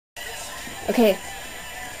Okay,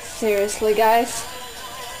 seriously guys,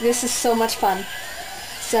 this is so much fun.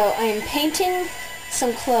 So I am painting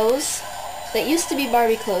some clothes that used to be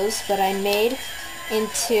Barbie clothes, but I made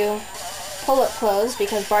into pull-up clothes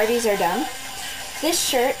because Barbies are dumb. This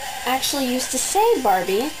shirt actually used to say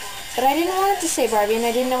Barbie, but I didn't want it to say Barbie and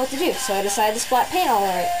I didn't know what to do, so I decided to splat paint all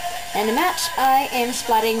over it. And to match, I am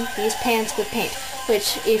splatting these pants with paint,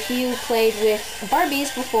 which if you played with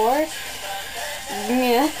Barbies before,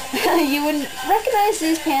 yeah, you wouldn't recognize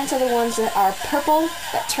these pants are the ones that are purple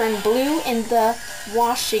that turn blue in the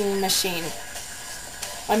washing machine.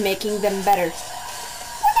 I'm making them better.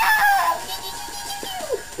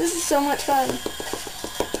 This is so much fun.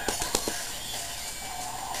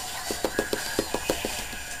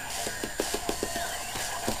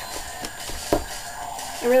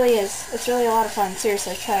 It really is. It's really a lot of fun.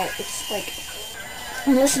 Seriously, try it. It's like...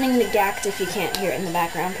 I'm listening to Gact if you can't hear it in the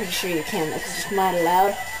background. I'm pretty sure you can though, because it's mighty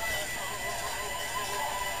loud.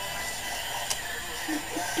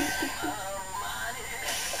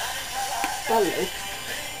 Hello.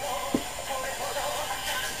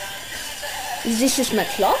 This is my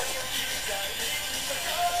cloth.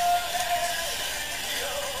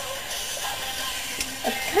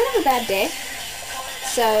 It's kind of a bad day,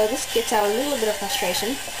 so this gets out a little bit of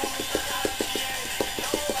frustration.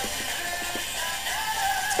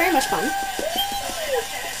 Very much fun.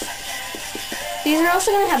 These are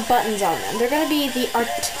also going to have buttons on them. They're going to be the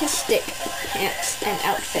artistic pants and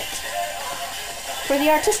outfit for the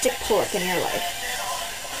artistic pull-up in your life.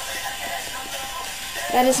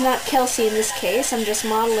 That is not Kelsey in this case. I'm just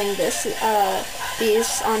modeling these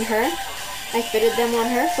on her. I fitted them on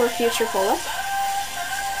her for a future pull-up,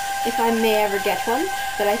 if I may ever get one.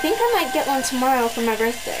 But I think I might get one tomorrow for my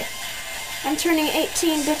birthday. I'm turning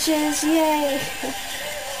 18, bitches! Yay!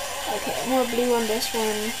 Okay, more blue on this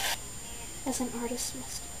one. As an artist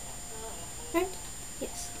must. Right?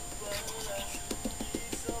 Yes.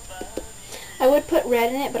 I would put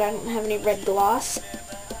red in it, but I don't have any red gloss.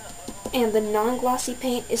 And the non-glossy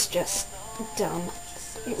paint is just dumb.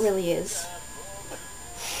 It really is.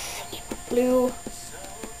 I need more blue.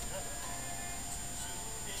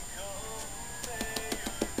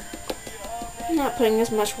 I'm not putting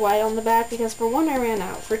as much white on the back because for one I ran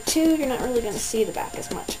out. For two, you're not really going to see the back as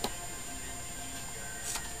much.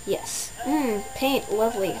 Yes. Paint,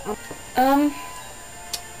 lovely. I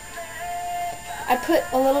put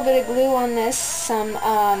a little bit of glue on this, some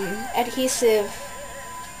adhesive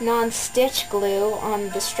non-stitch glue on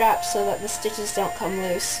the strap so that the stitches don't come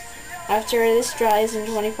loose. After this dries in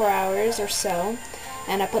 24 hours or so,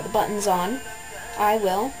 and I put the buttons on, I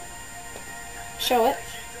will show it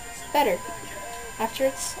better after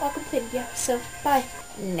it's all completed. Yeah, so bye.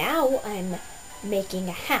 Now I'm making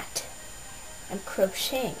a hat. I'm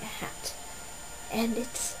crocheting a hat. And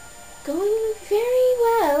it's going very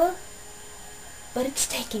well, but it's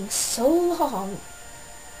taking so long.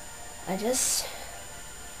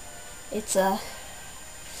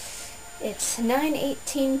 It's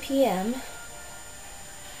 9:18 p.m.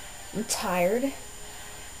 I'm tired,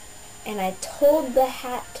 and I told the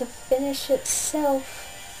hat to finish itself.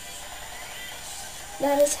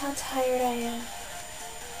 That is how tired I am.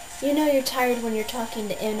 You know you're tired when you're talking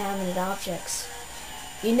to inanimate objects.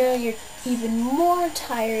 You know you're even more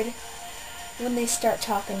tired when they start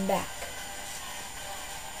talking back.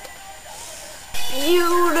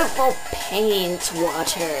 Beautiful paint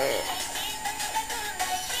water.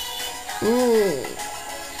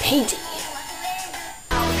 Painty.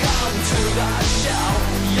 Welcome to the show.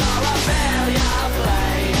 You're a failure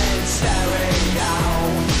playing stereo.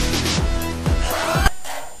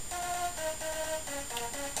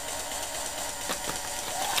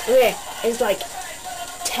 Okay, it's like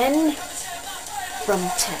 10 from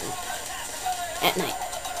 10 at night.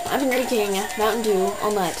 I've been drinking Mountain Dew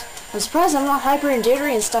all night. I'm surprised I'm not hyper and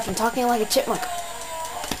jittery and stuff and talking like a chipmunk.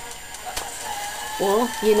 Well,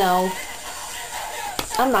 you know,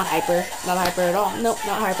 I'm not hyper. Not hyper at all. Nope,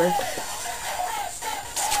 not hyper.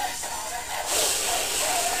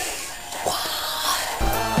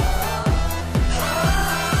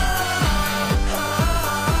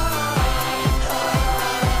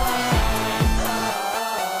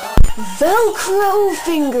 Velcro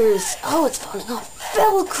fingers! Oh, it's falling off.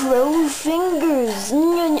 Velcro fingers!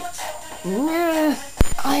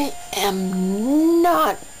 I am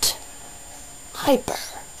not hyper.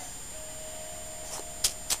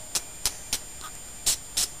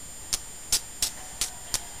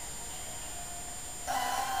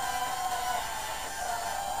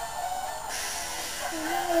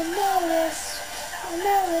 I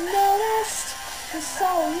never noticed. It's so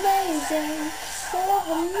amazing. So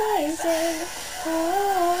amazing.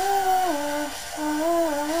 Oh.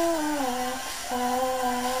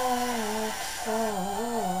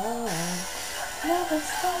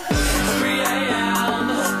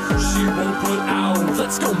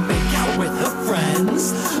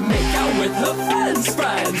 with her friends. It's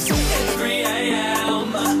 3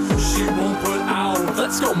 a.m. She won't put out.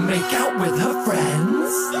 Let's go make out with her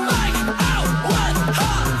friends. Make out with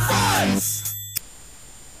her friends.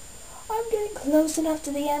 I'm getting close enough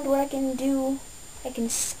to the end where I can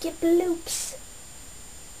skip loops.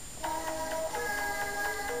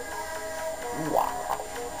 Wow.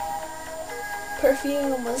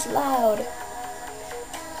 Perfume was loud.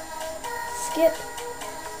 Skip.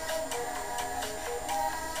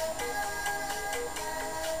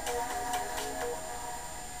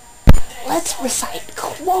 Let's recite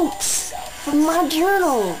quotes from my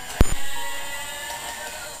journal.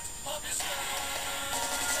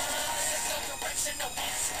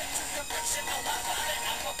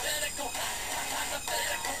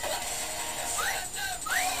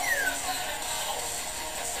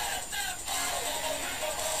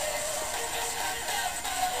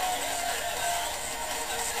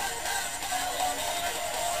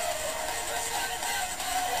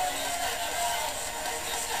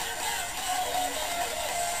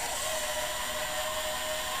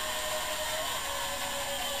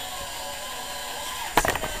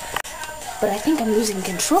 But I think I'm losing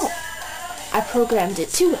control. I programmed it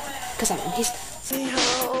too well, because I'm amazing.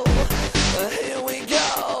 Here we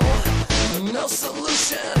go. No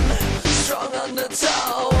solution. Strong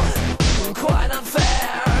undertow. Quite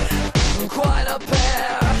unfair. Quite a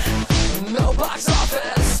pair. No box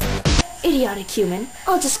office. Idiotic human.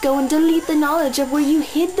 I'll just go and delete the knowledge of where you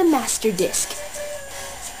hid the master disc.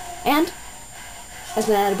 And, as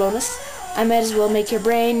an added bonus, I might as well make your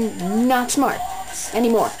brain not smart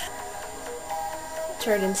anymore.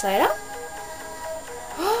 Turn inside out.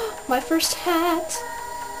 My first hat.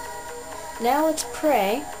 Now let's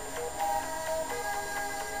pray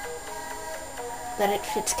that it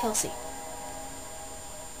fits Kelsey.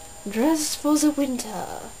 Dress for the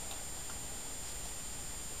winter.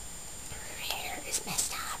 Her hair is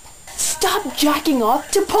messed up. Stop jacking off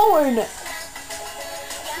to porn!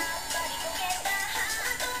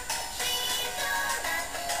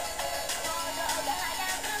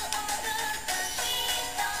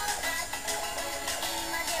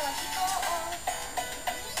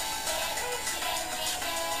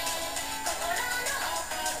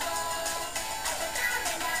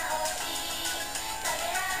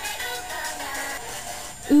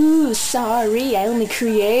 Ooh, sorry, I only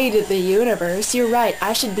created the universe. You're right,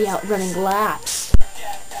 I should be out running laps.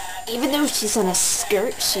 Even though she's on a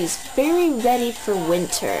skirt, she's very ready for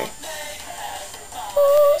winter.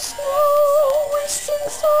 Oh, snow, wasting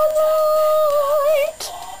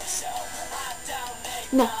starlight.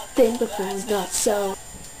 Nothing before not so.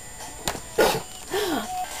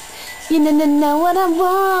 You know what I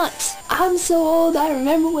want. I'm so old, I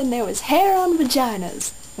remember when there was hair on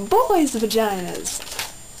vaginas. Boys' vaginas.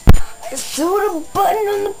 I sewed a button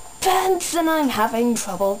on the pants and I'm having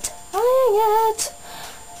trouble tying it.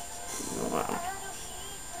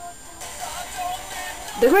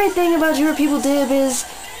 The great thing about your people dib is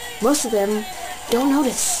most of them don't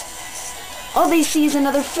notice. All they see is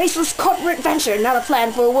another faceless corporate venture, not a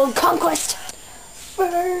plan for world conquest.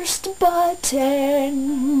 First button.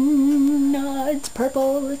 No, it's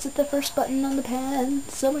purple. It's the first button on the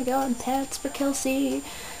pants. Oh my god, pants for Kelsey.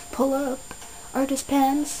 Pull up. Artist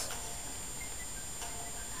pants.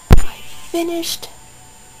 I finished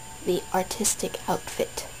the artistic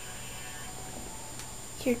outfit.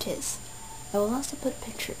 Here it is. I will also put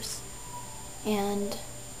pictures. And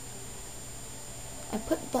I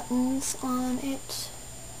put buttons on it.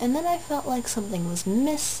 And then I felt like something was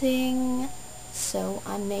missing. So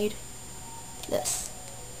I made this.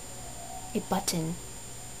 A button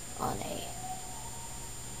on a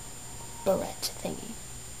barrette thingy.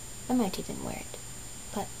 I might even wear it.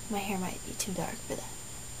 But my hair might be too dark for that.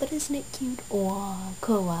 But isn't it cute? Oh,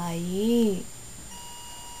 kawaii.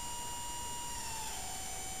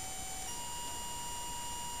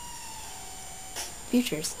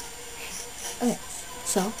 Futures. Okay,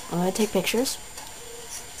 so I'm gonna take pictures.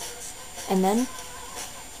 And then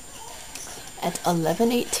at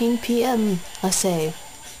 11:18 p.m. I say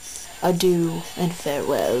adieu and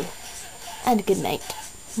farewell and good night.